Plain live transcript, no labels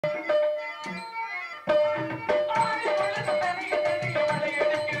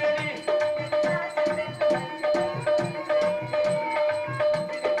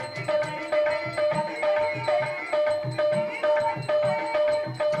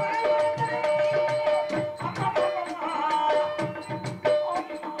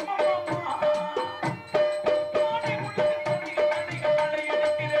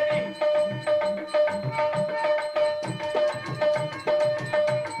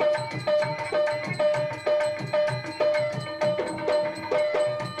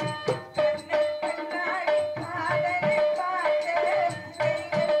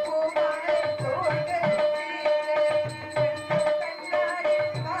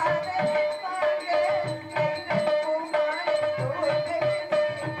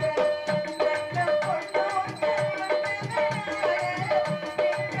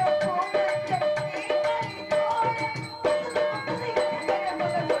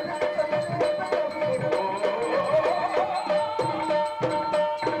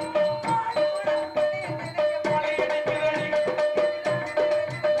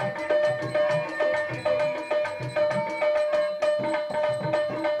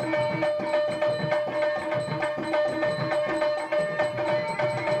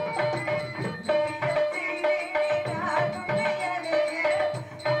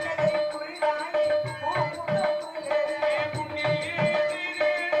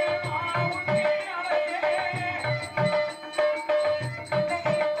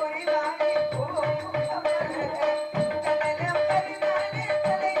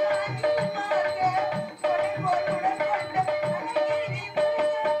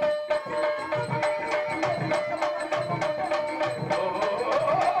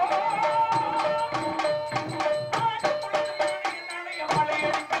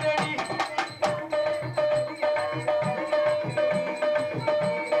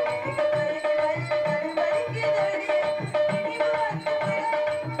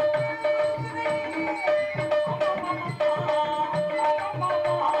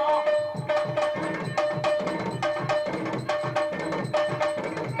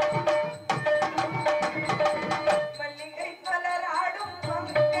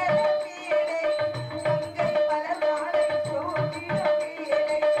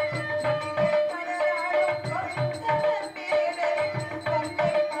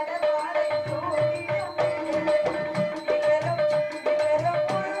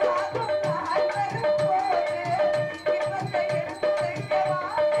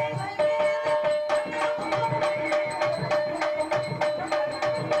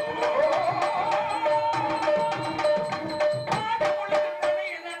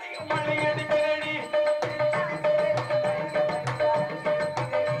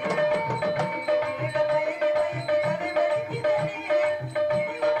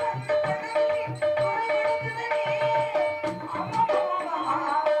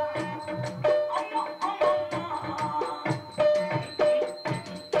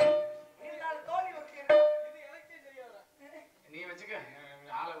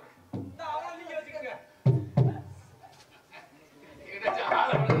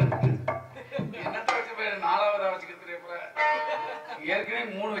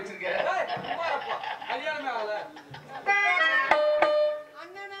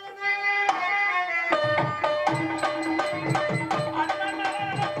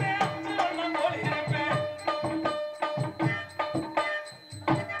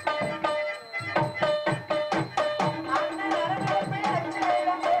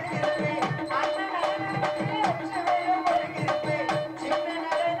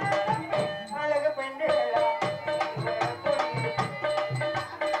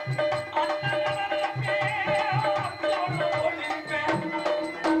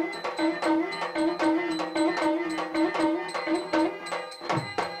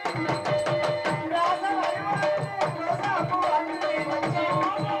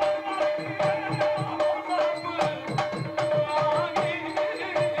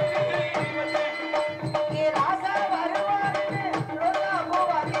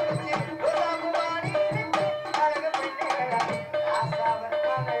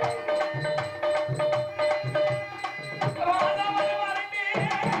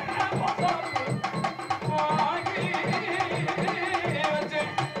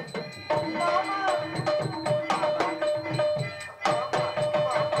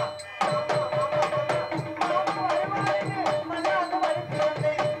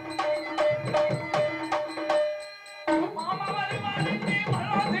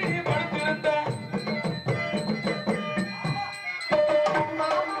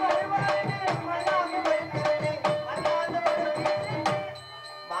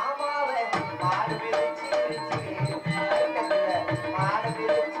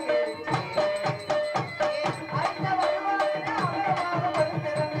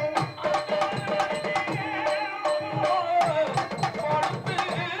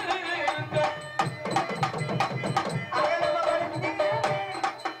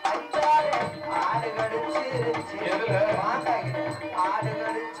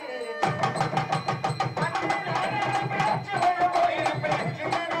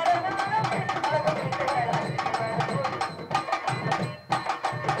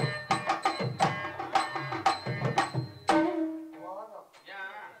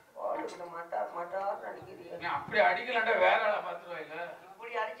அப்படி அடிக்கலண்டா வேற ஆளை பாத்துருவாங்க.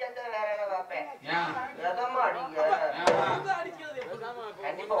 இப்படி அடிச்சா வேற ஆளை பாப்பேன். எதமா அடிங்க?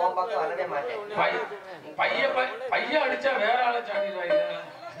 கண்டிப்பா உன் பக்கம் வரவே மாட்டேன். பையன் அடிச்சா வேற ஆளை சாடிடுவாங்க.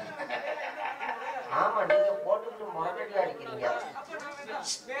 ஆமா, நீங்க போட்டுக்கிட்டு முரட்டடி அடிக்கிறீங்க.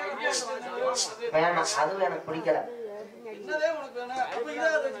 வேணாம், அதுவும் எனக்கு பிடிக்கல.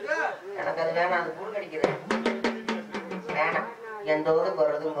 எனக்கு அது வேணாம், அது புழு கடிக்கிறேன். வேணாம், எந்த ஊருக்கு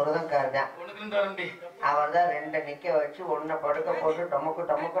வர்றது முருகன்கார் தான். அவர் தான் ரெண்டை நிக்க வச்சு ஒன்ன படுக்க போட்டு டொமக்கு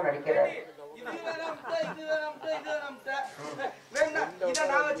டொமக்கு நடிக்கிறாரு.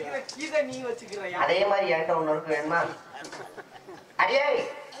 அதே மாதிரி என்கிட்ட ஒண்ணு இருக்கு, வேணுமா? அடியே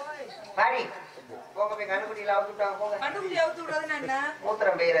பாடி போங்க, போய் கண்ணுக்குட்டியில அவுத்துட்டாங்க. போங்க, கண்ணுக்குட்டி அவுத்து விடாதுன்னா என்ன?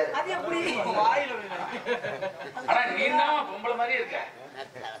 மூத்திரம் பெய்யறது. அது எப்படி வாயில விழுது? ஆனா நீ தான் பொம்பளை மாதிரி இருக்க.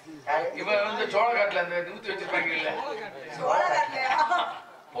 இவ வந்து சோளக்காட்டுல அந்த நிமித்தி வச்சிருப்பாங்க இல்ல, சோளக்காட்டுலயா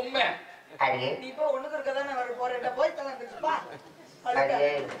பொம்மை. அடியே நீ இப்போ ஒண்ணுக்கு இருக்கதானே வர போறேன்டா, போய் தலந்துப்பா. அடியே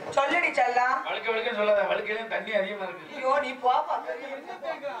சொல்லடி செல்லம். வழுக்க வழுக்க சொல்லாத, வழுக்கையில தண்ணி அதிகமா இருக்கு. ஐயோ நீ போப்பா.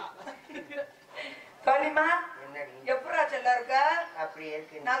 காளிமா எப்படா செல்ல இருக்க? அப்படியே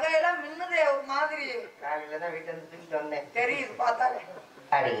இருக்கு. நகையெல்லாம் மின்னுதே ஒரு மாதிரி. காலையில தான் வீட்டுல இருந்து தூக்கிட்டு வந்தேன். தெரியுது பார்த்தாலே.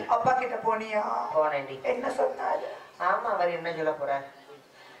 அடி அப்பா கிட்ட போனியா? போனேன்டி. என்ன சொன்னாரு? ஆமா, அவர் என்ன சொல்ல போறாரு?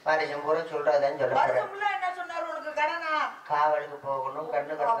 வருஷம் பூரா சொல்றதான் சொல்ல போறாரு. என்ன சொன்னாரு உனக்கு? கடனா காவலுக்கு போகணும்,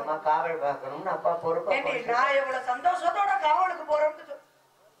 கண்ணு கட்டமா காவல் பார்க்கணும்னு அப்பா பொறுப்பு. நான் எவ்வளவு சந்தோஷத்தோட காவலுக்கு போறேன்னு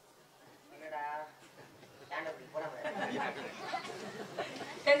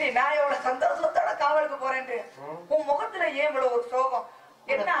நான் எவ்வளவு சந்தோஷத்தோட காவலுக்கு போறேன். உன் முகத்துல ஏன் இவ்வளவு ஒரு சோகம்?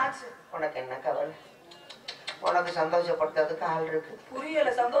 என்ன ஆச்சு? உனக்கு என்ன கவலை? உனக்கு சந்தோஷப்படுத்துறதுக்கு ஆள் இருக்கு. புரியல.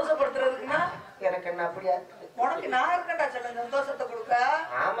 சந்தோஷப்படுத்துறதுக்குன்னா எனக்கு என்ன? அப்படியா? உனக்கு நான் இருக்கேன்டா சொல்ல சந்தோஷத்தை கொடுக்க.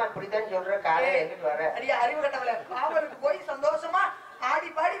 ஆமா, இப்படிதான் சொல்ற. காலையில எங்கிட்டு வர? அடியா அறிவு கட்டவள, காவலுக்கு போய் சந்தோஷமா ஆடி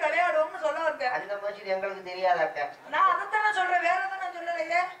பாடி விளையாடுவோம்னு சொல்ல வந்தேன். அந்த மாதிரி எங்களுக்கு தெரியாதாட்ட. நான் அதைத்தானே சொல்றேன், வேற எதாவது நான்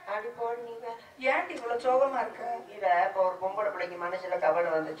சொல்லலையே. அடி போடு நீங்க. ஏன்டி இவ்வளவு சோகமா இருக்க? இத இப்ப ஒரு பொம்பளை பிள்ளைக்கு மனசுல கவலை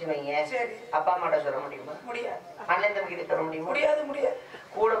வந்துச்சு வைங்க, சரி அப்பா அம்மாட்ட சொல்ல முடியுமா? முடியாது. அண்ணன் தம்பி கிட்ட சொல்ல முடியுமா? முடியாது. முடியாது.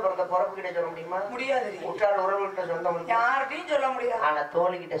 கூட பிறந்த பொறப்பு கிட்ட சொல்ல முடியுமா? முடியாது. உற்றார் உறவுகிட்ட சொல்ல முடியும்? யார்கிட்டையும் சொல்ல முடியாது. ஆனா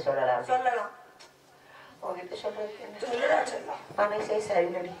தோழி கிட்ட சொல்லலாம். சொல்லலாம். உங்ககிட்ட சொல்றது சொல்லடா சொல்லலாம். மனசே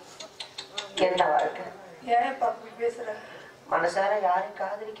சரியில்லடி. என்ன வாழ்க்கை? ஏன் பாப்பி பேசுற? மனசார யாரும்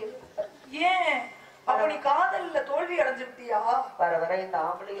காதலிக்கிறது. ஏன் அப்ப நீ காதல்ல தோல்வி அடைஞ்சிருப்பியா? வர வர இந்த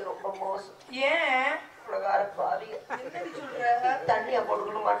ஆம்பளையும் ரொம்ப மோசம். ஏன் உலகார பாதி என்னடி சொல்ற? தண்ணிய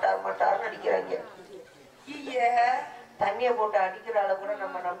போட்டுக்கணும் மாட்டாருன்னு அடிக்கிறாங்க. தண்ணிய போட்டு அடிக்கிற ஆள கூட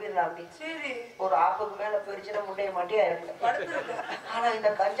நம்ம நம்பிடலாம். சரி, ஒரு ஆப்புக்கு மேல பெருச்சுனா முட்டைய மாட்டியா இருக்கு. ஆனா இந்த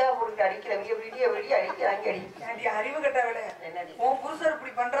கஞ்சா போட்டு அடிக்கிறவங்க விடிய விடிய அடிக்கிறாங்க. அடி அறிவு கட்டவில்லை. என்னடி உன் புருஷர்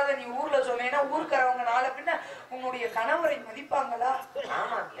இப்படி பண்றத நீ ஊர்ல சொன்னேன்னா ஊருக்காரவங்க நாளை பின்ன உன்னுடைய கணவரை மதிப்பாங்களா?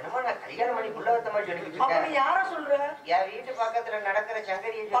 ஆமா, என்னமோ நான் கல்யாணம் பண்ணி புள்ளவத்த மாதிரி சொல்லிக்கிட்டு யார சொல்ற? என் வீட்டு பக்கத்துல நடக்கிற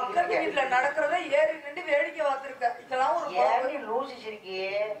சங்கரியை பக்கத்து வீட்டுல நடக்கிறத ஏறி நின்று வேடிக்கை பார்த்திருக்க. இதெல்லாம் ஒரு ஏறி லூசி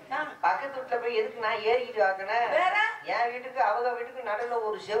சிரிக்கியே. பக்கத்து வீட்டுல போய் எதுக்கு நான் ஏறிக்கிட்டு வாக்கினேன்? வேற என் வீட்டுக்கு அவங்க வீட்டுக்கு நடுவுல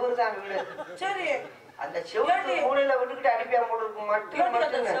ஒரு செவுரு தான் வீடு. சரி, அந்த செவுரு மூலையில விட்டுக்கிட்டு அடிப்பியா போல இருக்கு.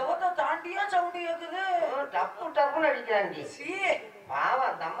 மட்டும் செவத்தை தாண்டியா சவுண்ட் கேக்குது. டப்பு டப்புன்னு அடிக்கிறாண்டி. பாவம்,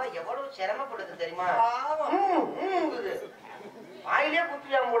 அந்த அம்மா எவ்வளவு சிரமப்படுது தெரியுமா? வாயிலே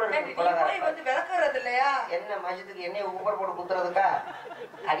குத்தியா போல இருக்கு. வந்து விளக்குறது இல்லையா? என்ன மஜத்துக்கு என்ன ஊப்பர் போட்டு குத்துறதுக்கா?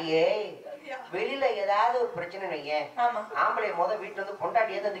 அடியே வெளியில ஏதாவது ஒரு பிரச்சனை வைங்க, ஆம்பளை வீட்டுல இருந்து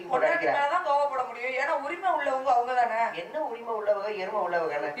பொண்டாட்டியே தான் தூக்கி போட்டு அடிக்கிறாங்க. கோவப்பட முடியும், ஏன்னா உரிமை உள்ளவங்க அவங்க தானே. என்ன உரிமை உள்ளவங்க? எருமை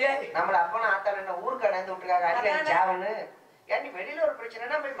உள்ளவங்க. நம்மள அப்பனா ஆத்தால என்ன ஊருக்கு அடைந்து விட்டுருக்காங்க. அடிக்காங்க சாவன்னு ஏன் வெளியில ஒரு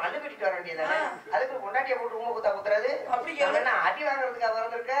பிரச்சனைனா போய் மல்லு கட்டிட்டு வர வேண்டியதானே? அதுக்கு கொண்டாட்டிய போட்டு உமா குத்தா குத்துறது அப்படி என்ன அடி வாங்குறதுக்காக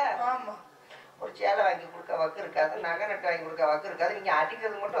வந்திருக்க? ஆமா. ஒரு சேலை வாங்கி கொடுக்க வக்கு இருக்காது, நகை நட்டு வாங்கி கொடுக்க வக்கு இருக்காது, நீங்க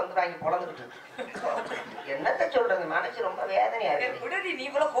அடிக்கிறது மட்டும் வந்து வாங்கி பொழந்துட்டு என்னத்த சொல்றது? மனசு ரொம்ப வேதனையா இருக்கு. நீ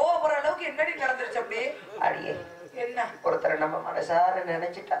இவ்வளவு கோவப்படுற அளவுக்கு என்னடி நடந்துருச்சு? அப்படி அடியே என்ன ஒருத்தரை நம்ம மனசார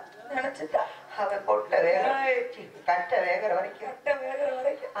நினைச்சிட்டா அவன் கொட்ட வேக கட்ட வேகிற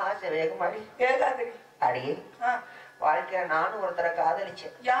வரைக்கும் ஆசை வேகமாடி வேகாதடி அடியே. வாழ்க்கையில நானும் ஒருத்தரை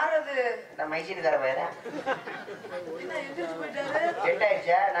காதலிச்சேன். யார் அது? இந்த மைசூருக்கார பையன்.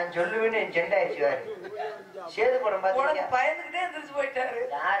 ஜெண்டாயிடுச்சா? நான் சொல்லுவேன்னு ஜெண்டாயிடுச்சு. வேறு சேது படம் பாத்தீங்க, பயந்துகிட்டே எந்திரிச்சு போயிட்டாரு.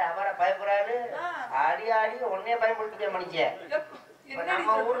 யார் அவரை பயப்படுறாரு? ஆடி உன்னைய பயன்படுத்தவே மனுஷன்.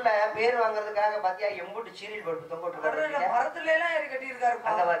 நம்ம ஊர்ல பேர் வாங்குறதுக்காக பாத்தியா எம்பூட்டு சீரியல் போட்டு தொங்கிட்டு மரத்துல எல்லாம் ஏறி கட்டி இருக்காரு.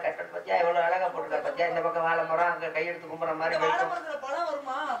 அங்க கட்ட பாத்தியா எவ்வளவு அழகா போட்டுருக்காரு பாத்தியா? இந்த பக்கம் வாழை மரம், அங்க கையெடுத்து கும்புற மாதிரி பழம்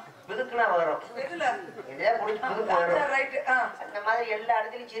வருமா? புதுக்குனா வரும், இதே புடிச்சு புதுக்கு வரும். அந்த மாதிரி எல்லா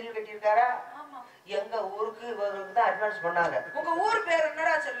இடத்துலயும் சீரியல் கட்டி இருக்காரா? எங்க ஊருக்கு இவருக்கு தான் அட்வான்ஸ் பண்ணாங்க. உங்க ஊர் பேர்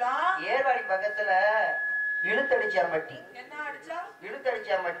என்னடா சொல்லலாம்? ஏர்வாடி பக்கத்துல இழுத்தடிச்சாம்பட்டி. என்ன அடிச்சா?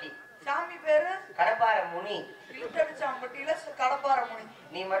 இழுத்தடிச்சாம்பட்டி. சாமி பேரு கடப்பார முனி. இழுத்தடிச்சாம்பட்டியில கடப்பார முனி.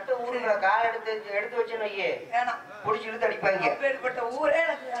 நீ மட்டும் ஊருக்குள்ள கால் எடுத்து வச்சுன்னு வையே, வேணாம் புடிச்சு இழுத்து அடிப்பாங்க. அப்பேற்பட்ட ஊரே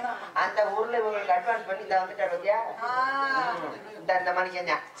எனக்கு வேணாம். அந்த ஊர்ல இவங்களுக்கு அட்வான்ஸ் பண்ணி இதை வந்துட்டாரு பத்தியா? இந்த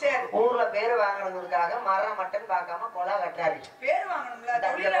மனுஷன் தான் ஊர்ல பேரு வாங்கணுங்கிறதுக்காக மரம் மட்டன் பார்க்காம கொலா கட்டாரு. பேரு வாங்கணும்ல,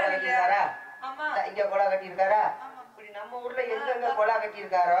 இங்க கொலா கட்டியிருக்காரா? இப்படி நம்ம ஊர்ல எங்க கொலா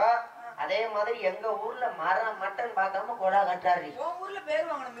கட்டியிருக்காரோ அதே மாதிரி எங்க ஊர்ல மரம் மட்டன் பார்க்காம கொலா கட்டாரு. ஊர்ல பேர்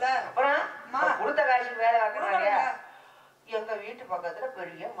வாங்கணும்ல, அப்புறம் கொடுத்த காசுக்கு வேலை வாங்கினாங்க. எங்க வீட்டு பக்கத்துல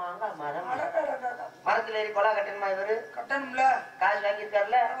பெரிய மாங்காய் மரம், மரத்துல ஏறி கொலா கட்டணுமா? இவரு கட்டணும்ல, காசு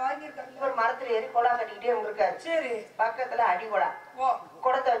வாங்கியிருக்காருல, இவர் மரத்துல ஏறி கொலா கட்டிக்கிட்டே இருக்காரு. சரி, பக்கத்துல அடி கொலா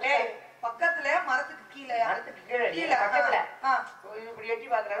குடத்தை வச்சு பக்கத்துல மரத்துக்கு கீழே பக்கத்துல இப்படி எட்டி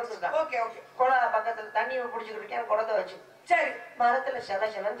பாக்குற அளவுக்கு இருக்கா கொலா பக்கத்துல தண்ணி புடிச்சுக்கிட்டு இருக்கேன் குடத்தை வச்சு. சரி, மரத்துல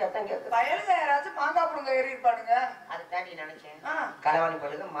செலன்னு சத்தம் கேட்கு. வயலுக்கு யாராச்சும் மாங்காய் புடுங்க ஏறி இருப்பானுங்க. அது தாண்டி நினைச்சேன். களவாணி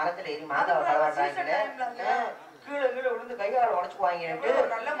பழுக்க மரத்துல ஏறி மாங்காய் களவாட்டாங்க. கீழே விழுந்து கையால உடச்சுக்குவாங்க.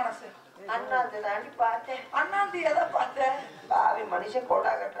 நல்ல மனசு. அண்ணாந்து தாண்டி பார்த்தேன். அண்ணாந்து எதை பார்த்தேன்? பாவி மனுஷன்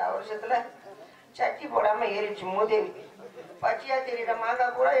கொடா கட்டுற வருஷத்துல சட்டி போடாம ஏறிச்சு மூதேவி. பச்சையா தெரியற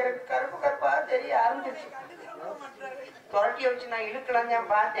மாங்காய் கூட எனக்கு கருப்பு கருப்பா தெரிய ஆரம்பிச்சிருச்சு. துரட்டி வச்சு நான் இழுக்கலாம்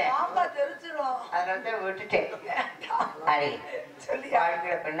தான் பார்த்தேன், அதனாலதான் விட்டுட்டேன்.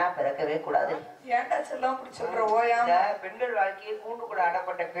 வாழ்க்கையில பெண்ணா பிறக்கவே கூடாது. ஏன்டா செல்லம் அப்படி சொல்ற? ஓயாம பெண்கள் வாழ்க்கையை கூண்டு கூட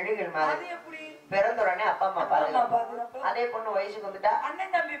அடப்பட்ட கிளிகள் மாதிரி பிறந்த உடனே அப்பா அம்மா பாதுகாப்பு, அதே பொண்ணு வயசுக்கு வந்துட்டா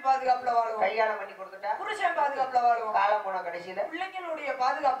அண்ணன் தம்பி பாதுகாப்புல வாழும், கல்யாணம் பண்ணி கொடுத்துட்டா புருஷன் பாதுகாப்புல வாழும், காலம் போன கடைசியில பிள்ளைங்களுடைய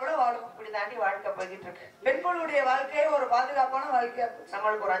பாதுகாப்புல வாழும். இப்படி தாண்டி வாழ்க்கை போய்கிட்டு இருக்கு. பெண்களுடைய வாழ்க்கையே ஒரு பாதுகாப்பான வாழ்க்கையா இருக்கு.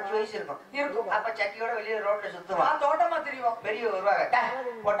 நம்மளுக்கு ஒரு 5 வயசு இருக்கும், அப்ப சட்டியோட வெளியில ரோட்ல சுத்துவோம், தோட்டமா தெரியும், பெரிய வருவாங்க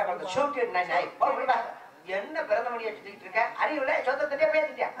போட்ட பக்கம் ஷூட். என்ன பிறந்த மணி வச்சுட்டு இருக்க? அறிவுல சொந்தத்திலே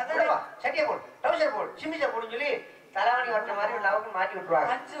பேசிட்டியா? சட்டியை போடு, டவுசர் போடு, சிமிசை போடுன்னு சொல்லி தலைவாணி வட்ட மாதிரி லவுக்கு மாட்டி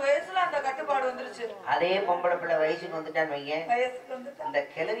விட்டுருவாங்க. 5 வயசுல அந்த கட்டுப்பாடு வந்துருச்சு. அதே பொம்பளை பிள்ளை வயசுக்கு வந்துட்டான்னு வையேன், அந்த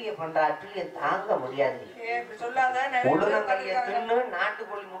கிளவிய பண்ற அட்டுலிய தாங்க முடியாது. உளுந்தங்களிய தின்னு,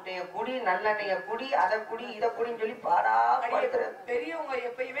 நாட்டுக்கோழி முட்டைய குடி, நல்லெண்ணெய குடி, அதை குடி, இதை குடின்னு சொல்லி பாடா படுத்துறது. பெரியவங்க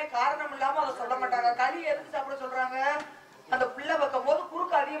எப்பயுமே காரணம் இல்லாம அதை சொல்ல மாட்டாங்க. களி எதுக்கு சாப்பிட சொல்றாங்க? அந்த பிள்ளை வைக்கும் போது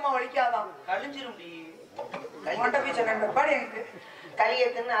குறுக்கு அதிகமா வலிக்காதான், கழிஞ்சிரும். களிய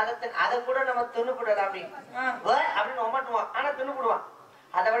தின்னு அதை கூட நம்ம தின்னுபடலாம் அப்படின்னு ஒமாட்டுவான். ஆனா தின்னுபடுவான்.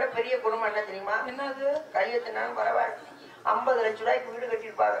 அதை விட பெரிய குடும்பம் என்ன தெரியுமா? என்னது? களிய தின்னாலும் பரவாயில்ல, 50 லட்சம் ரூபாய்க்கு வீடு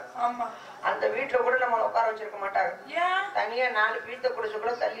கட்டிருப்பாங்க. ஆமா, அந்த வீட்டுல கூட நம்ம உட்கார வச்சிருக்க மாட்டாங்க. தனியா 4 பீத்த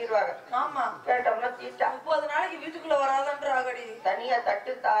குடிச்சுக்குள்ள தள்ளிடுவாங்க. ஆமா, கேட்டோம்னா தீட்டா 30 நாளைக்கு வீட்டுக்குள்ள வராதன்றாங்கடி. தனியா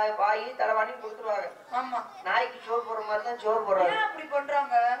தட்டு வாயி தலைவாணி கொடுத்துருவாங்க. ஆமா, நாய்க்கு சோறு போடுற மாதிரிதான் சோறு போடுறாங்க. அப்படி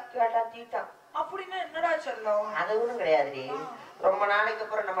பண்றாங்க கேட்டா தீட்டா. அப்படின்னா என்னடா சொல்லும்? அது ஒண்ணும் கிடையாதுடி. ரொம்ப நாளைக்கு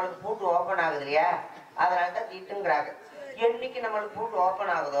அப்புறம் நம்மளுக்கு பூட்டு ஓபன் ஆகுது இல்லையா, அதனாலதான் தீட்டுங்கிறாங்க. என்னைக்கு நம்மளுக்கு பூட்டு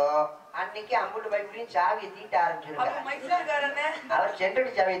ஓபன் ஆகுதோ அன்னைக்கு அம்புட்டு பைப்லையும் சாவியை தீட்ட ஆரம்பிச்சிருக்காரு. அவர்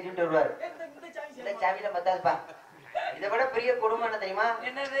சென்றடி சாவியை தீட்டு வருவாரு. இந்த சாவியில பத்தாதுப்பா. இதை விட பெரிய கொடுமை என்ன தெரியுமா?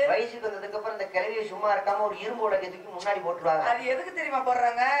 வயசுக்கு வந்ததுக்கு அப்புறம் இந்த கிளவியை சும்மா இருக்காம ஒரு இரும்பு உலகத்துக்கு முன்னாடி போட்டுருவாங்க. அது எதுக்கு தெரியுமா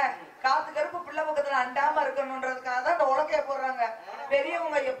போடுறாங்க? காத்து கருப்பு பிள்ளை பக்கத்துல அண்டாம இருக்கணும்ன்றதுக்காக தான் இந்த உலக்கைய போடுறாங்க.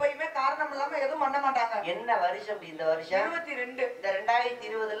 பெரியவங்க எப்பயுமே காரணம் இல்லாம எதுவும் பண்ண மாட்டாங்க. என்ன வருஷம்? இந்த வருஷம் 22. இந்த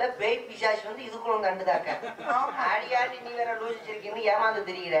 2020ல பேய் பிசாசு வந்து இதுக்குள்ள கண்டுதாக்க. ஆடி நீ வேற லூசிச்சிருக்கீங்கன்னு ஏமாந்து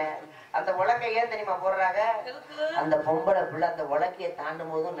தெரியுற. அந்த உலக்கை ஏன் தெரியுமா போடுறாங்க? அந்த பொம்பளை பிள்ளை அந்த உலக்கைய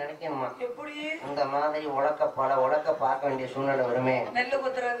தாண்டும் போதும் நினைக்கணுமா, எப்படி இந்த மாதிரி உலக்க பார்க்க வேண்டிய சூழ்நிலை வருமே. நெல்லு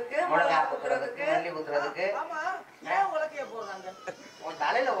குத்துறதுக்கு, மிளகா குத்துறதுக்கு, நெல்லி குத்துறதுக்கு. உன்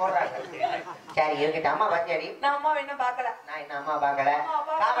தலையில ஓடுறாங்க. சரி இருக்கட்டும். அம்மா பாத்தியாடி? நான் அம்மா இன்னும் பார்க்கல. நான் இன்னும் அம்மா பார்க்கல.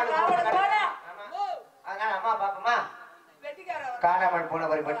 அதனால அம்மா பாப்பமா. காணாமல்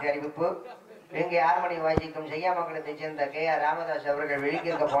போனவரை பற்றி அறிவிப்பு. இங்கு 6 மணி வாசிக்கும் செய்யாமங்கலத்தை சேர்ந்த K.R. ராமதாஸ் அவர்கள்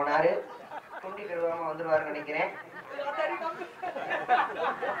வெளிக்கிருக்க போனாரு. குண்டி கருவாம வந்துருவாருன்னு நினைக்கிறேன்.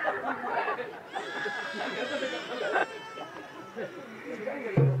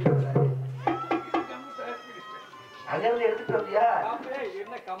 அங்கிருந்து எடுத்துட்டு வந்தியா?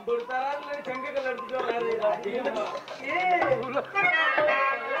 என்ன கம்பு எடுத்தாரா இல்ல செங்கக்கல் எடுத்துட்டு வராது?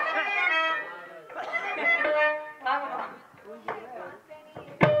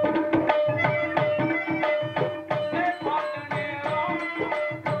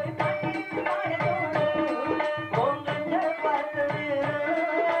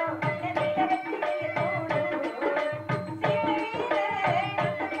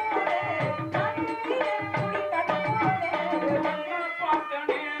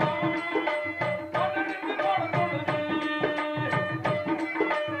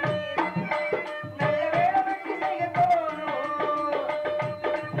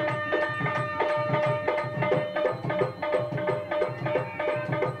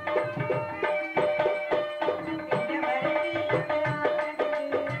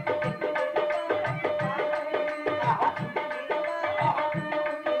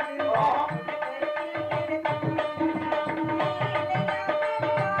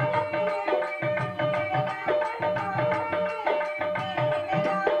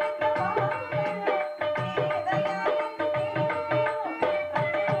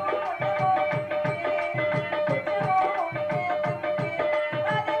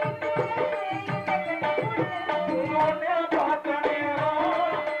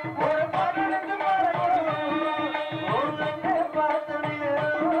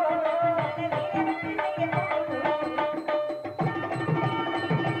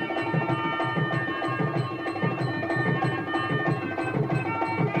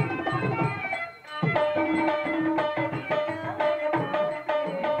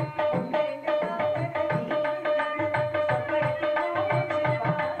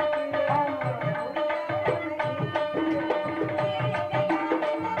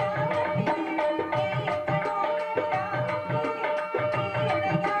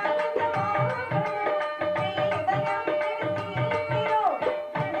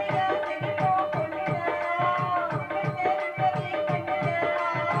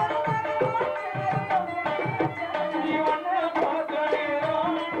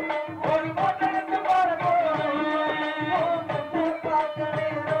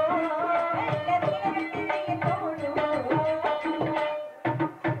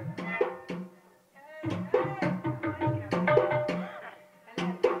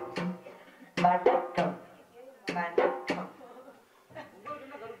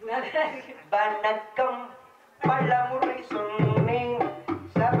 வணக்கம் பலமுறை சொன்னேன்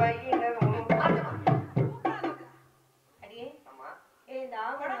சபையினர்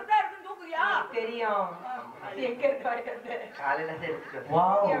தெரியும்.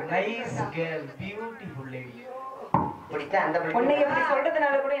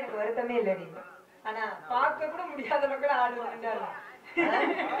 சொல்றதுனால கூட எனக்கு வருத்தமே இல்லடி. ஆனா பார்க்க கூட முடியாத மக்கள் ஆளு வந்தாங்க.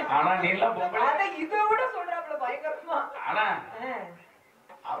 ஆனா நீ எல்லாம் அத இத விட சொல்றாப்ல பயங்கரமா. ஆனா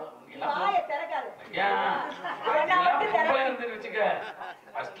வாய திறக்காத.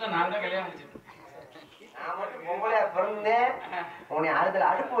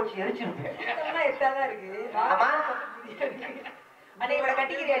 அடுப்பு வச்சு எரிச்சிருப்பேன்.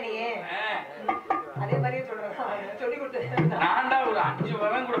 கட்டிக்கிறியா நீ? அதே மாதிரியே சொல்றேன். சொல்லி கொடுத்து நான்டா ஒரு 5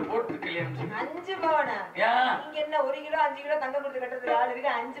 பவன் கூட போட்டு கல்யாணம். 5 பவனா? நீங்க என்ன 1 கிலோ 5 கிலோ தங்கம் கொடுத்து கட்டுறதுக்கு ஆள்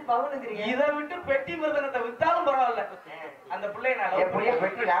இருக்கு, 5 பவுனுங்கிறீங்க. இதை விட்டு பெட்டி மிருதனத்தை வித்தாலும் பரவாயில்ல. அந்த பிள்ளைய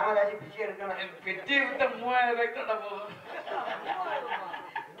பெட்டி ராமதாசி பிச்சை எடுக்கணும். பெட்டியை விட்ட 3000 ரூபாய்க்கு தான் போதும்.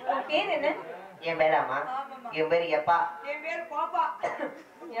 பேர் என்ன? என் பேராமா? என் பேரு எப்பா. என் பேரு பாப்பா.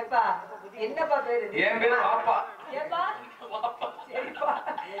 எப்பா என்னப்பா பேரு? என் பேரு பாப்பா. ஏப்பா சரிப்பா.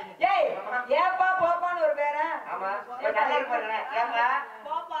 ஏய் ஏப்பா பாப்பான்னு ஒரு பேரா? ஆமா. நல்லா இருப்பாருங்க. ஏப்பா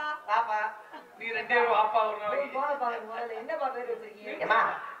பாப்பா பாப்பா. நீ ரெண்டே பாப்பா ஒரு நாளைக்கு. பாப்பா முதல்ல என்னப்பா பேர் வச்சிருக்கீங்க? ஏமா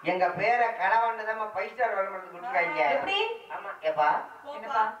எங்க பேரை கடவன்னு தான் 5 ஸ்டார் விளம்பரத்துக்கு கொடுத்துருக்காங்க. எப்படி? ஆமா. ஏப்பா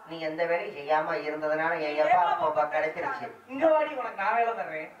என்னப்பா நீ எந்த வேலையும் செய்யாம இருந்ததுனால என் எப்பா பாப்பா கிடைச்சிருச்சு. இங்க வாடி உனக்கு நான் வேலை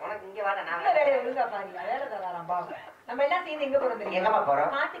தர்றேன். உனக்கு இங்க வாட நான் வேலையை ஒழுங்கா பாருங்க. வேலை தராராம் பாப்பா. நம்ம எல்லாம் சேர்ந்து எங்க போறோம் தெரியுமா? எங்கம்மா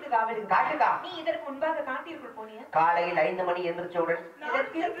போறோம்? காட்டுக்கு காவலுக்கு. காட்டுக்கா? நீ இதற்கு முன்பாக காட்டிற்குள் போனியா? காலையில் 5 மணி எந்திரிச்சவுடன்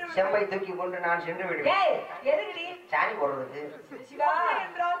செம்பை தூக்கி கொண்டு நான் சென்று விடுவேன். ஏய் எதுக்குடி? சாணி போடுறதுக்கு. சிவா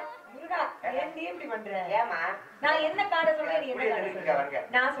என்றால் முருகா ஏன்டி இப்படி பண்ற? ஏமா நான் என்ன காட சொல்றேன் நீ என்ன காட சொல்ற?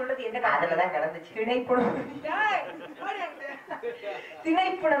 நான் சொல்றது என்ன காட? அதுல தான் கடந்துச்சு. திணைப்புணம். ஏய் ஓடி அங்க.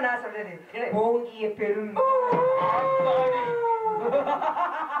 திணைப்புணம் நான் சொல்றது ஓங்கிய பெரும்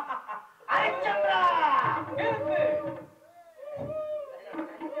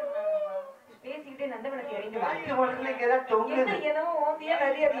பேசிக்கிட்டே நந்தவனுக்கு இறங்கி என்னமோ ஓந்தியா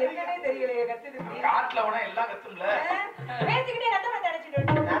நதி அது என்னன்னே தெரியலையே கத்துது காட்டுல உன எல்லாம் கத்தும்ல பேசிக்கிட்டே நந்தவனத்தை அடைச்சிட்டு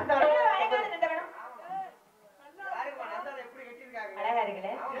அழகா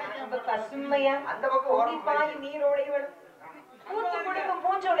இருக்குல்ல ரொம்ப பசுமையா அந்த பக்கம் நீரோடைகளும் பூத்து கொடுக்கும்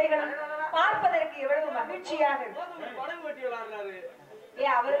பூஞ்சோலைகளும் பார்ப்பதற்கு எவ்வளவு மகிழ்ச்சியாக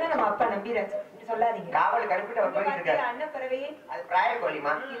அவருதான் நம்ம அப்பா நம்பிராஜ் சொல்லாதீங்க காவல் கழுப்பிட்டு அவர் போயிட்டு இருக்காரு அன்னப்பறவையே அது பிராய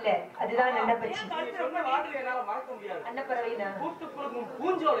கோழிமா இல்ல அதுதான் நண்டப்பச்சி அன்னப்பறவை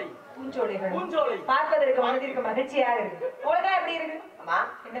பூஞ்சோலைகள் பார்ப்பதற்கு மனதிற்கு மகிழ்ச்சியாக இருக்கு உலகம் எப்படி இருக்கு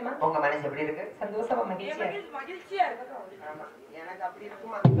என்னமா உங்க மனசு எப்படி இருக்கு சந்தோஷமா மகிழ்ச்சியா இருக்கு எனக்கு அப்படி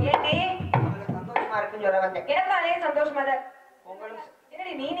இருக்குமா ஏண்டி சந்தோஷமா இருக்குன்னு சொல்ல வந்தேன் எனக்கு அதே சந்தோஷமா தான் உங்களுக்கு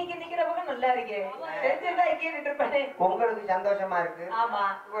என்னடி நீ நிக்கிற பக்கம் நல்லா இருக்கே தெரிஞ்சிருந்தா இங்கே நின்றுப்பானே உங்களுக்கு சந்தோஷமா இருக்கு ஆமா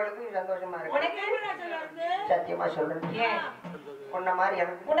உங்களுக்கு சந்தோஷமா இருக்கு உனக்கு சத்தியமா சொல்றேன் ஏன் உன்ன மாதிரி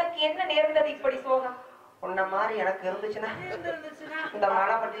எனக்கு உனக்கு என்ன நேர்ந்தது இப்படி சோகம் உன்ன மாதிரி எனக்கு இருந்துச்சுன்னா இந்த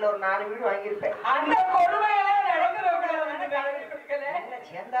மலைப்பட்டியில ஒரு 4 வீடு வாங்கியிருப்பேன் அந்த கொடுமையெல்லாம்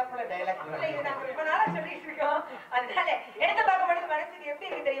சேர்ந்தாப்புல டைலாக் ரொம்ப நாளா சொல்லிட்டு இருக்கோம் அதனால எடுத்து பார்க்கும்போது மனசுக்கு எப்படி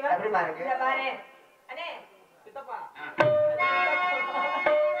இருக்கு தெரியுமா எப்படிமா இருக்கு பாரு அண்ணே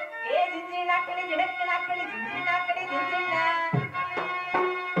ஏ ஜிஞ்சி நாக்களி ஜிடக்கு நாக்களி ஜிஞ்சி நாக்களி ஜிஞ்சின்னா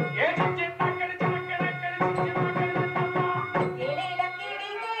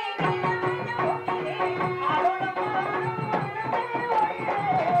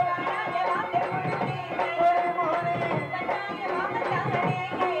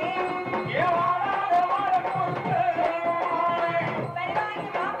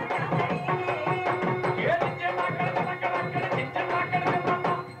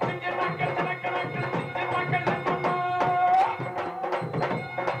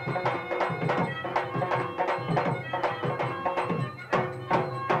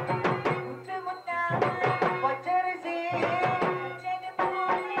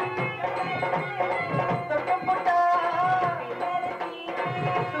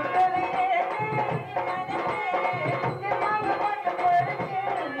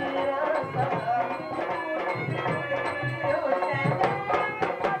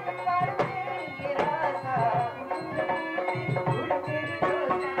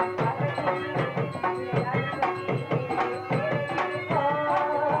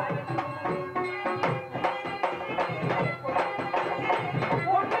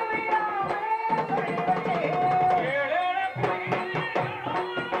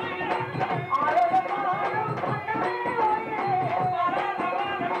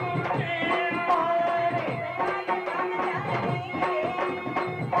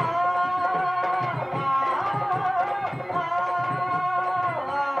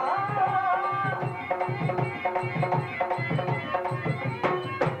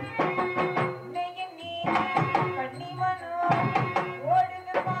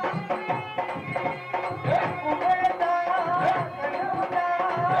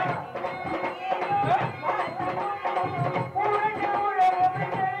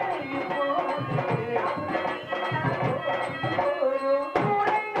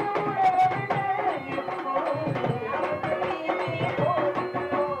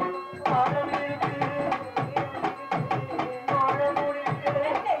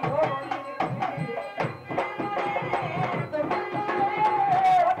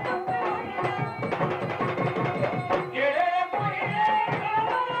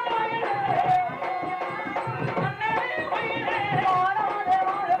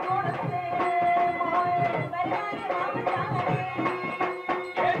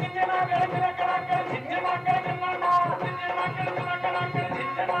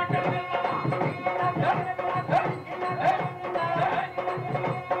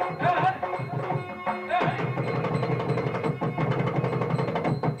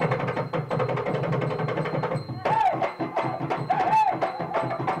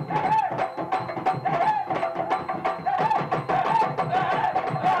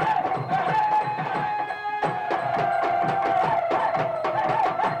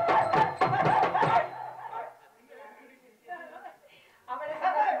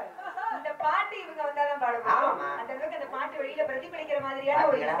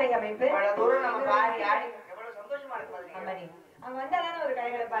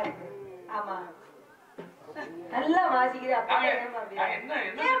நல்லா வாசிக்குது அப்ப என்ன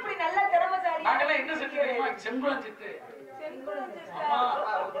அப்படி நல்லா திறமைசாலி நாங்கெல்லாம் என்ன செஞ்சு தெரியுமா செம்பளம் சிட்டு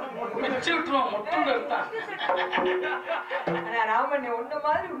ராமன் ஒண்ணு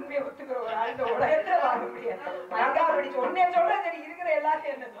மாதிரி உண்மையை ஒத்துக்கிற ஒரு ஆளுங்க உலகத்துல வாங்க முடியாது. உண்மையை சொல்ற சரி இருக்கிற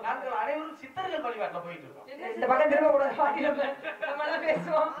எல்லாரும் என்ன நாங்கள் அனைவரும் சித்தர்கள் வழிபாட்டில் போயிட்டு இருக்கோம். இந்த பக்கம் திரும்ப கூட நம்ம எல்லாம்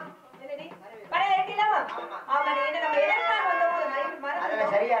பேசுவோம்.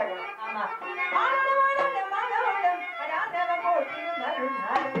 சரியா இருக்கணும். ஆமா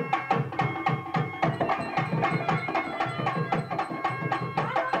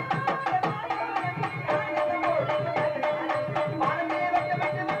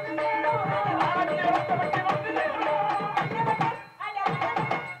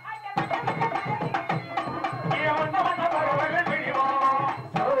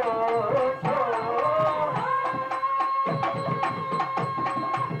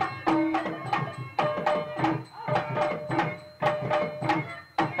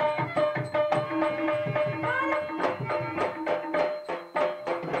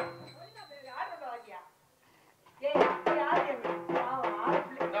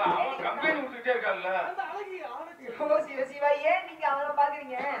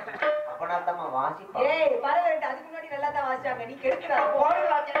அதுக்கு முன்னாடி நல்லா தான் வாசிச்சாங்க. நீ கெடுக்கிறா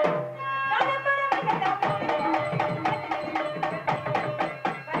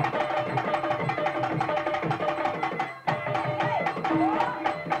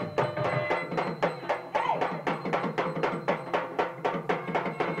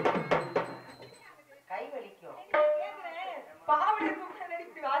கை வலிக்கும். பாவடி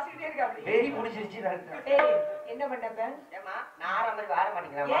இப்படி வாசிக்கிட்டே இருக்கா? வெறி முடிச்சிருச்சு. என்ன பண்ணப்ப? ஏமா நான் ஆற மாதிரி வார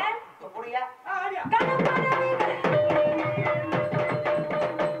மாட்டேங்கிறேன். புரியா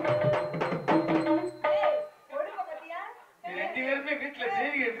வீட்டுல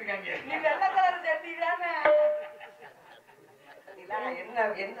செய்தி எடுத்திருக்காங்க.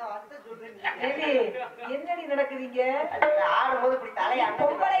 என்னடி நடக்குதுங்க? ஆடும்போது இப்படி தலையா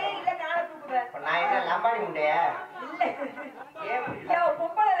பொம்பளையே இல்ல கால தூக்குவேன். நான் என்ன லம்பாடி முண்டைய இல்ல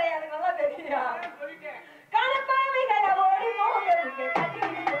பொம்பளை அது நல்லா தெரியும். கணப்பாவைகள ஓடி போகுது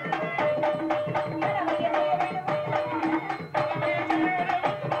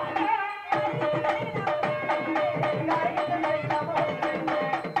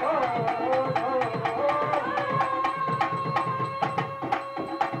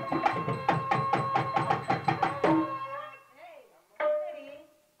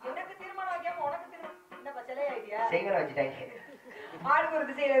ஆளுக்கு ஒரு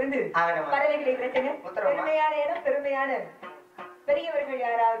திசையில இருந்து பறவைகளை பிரச்சனை பெருமையான இடம் பெருமையான பெரியவர்கள்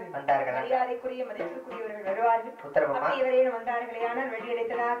யாராவது மரியாதைக்குரிய மதிப்புக்குரியவர்கள் வருவார்கள். அப்படி இவரேனும் வந்தார்களேயானால்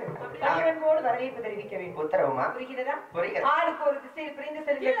வெளியடைத்ததாக பணிவன்போடு வரவேற்பு தெரிவிக்க வேண்டும். புரிகிறதா? ஆளுக்கு ஒரு திசையில் பிரிந்து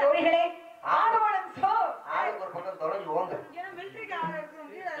செல்கிற தோழிகளே ஆடவனம் சோ ஆளுக்கு ஒரு பக்கம் தொலைஞ்சு ஓங்க.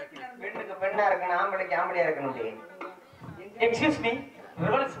 பெண்ணுக்கு பெண்ணா இருக்கணும், ஆம்பளைக்கு ஆம்பளையா இருக்கணும். Excuse me,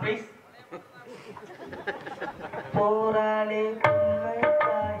 reverse please. போராளே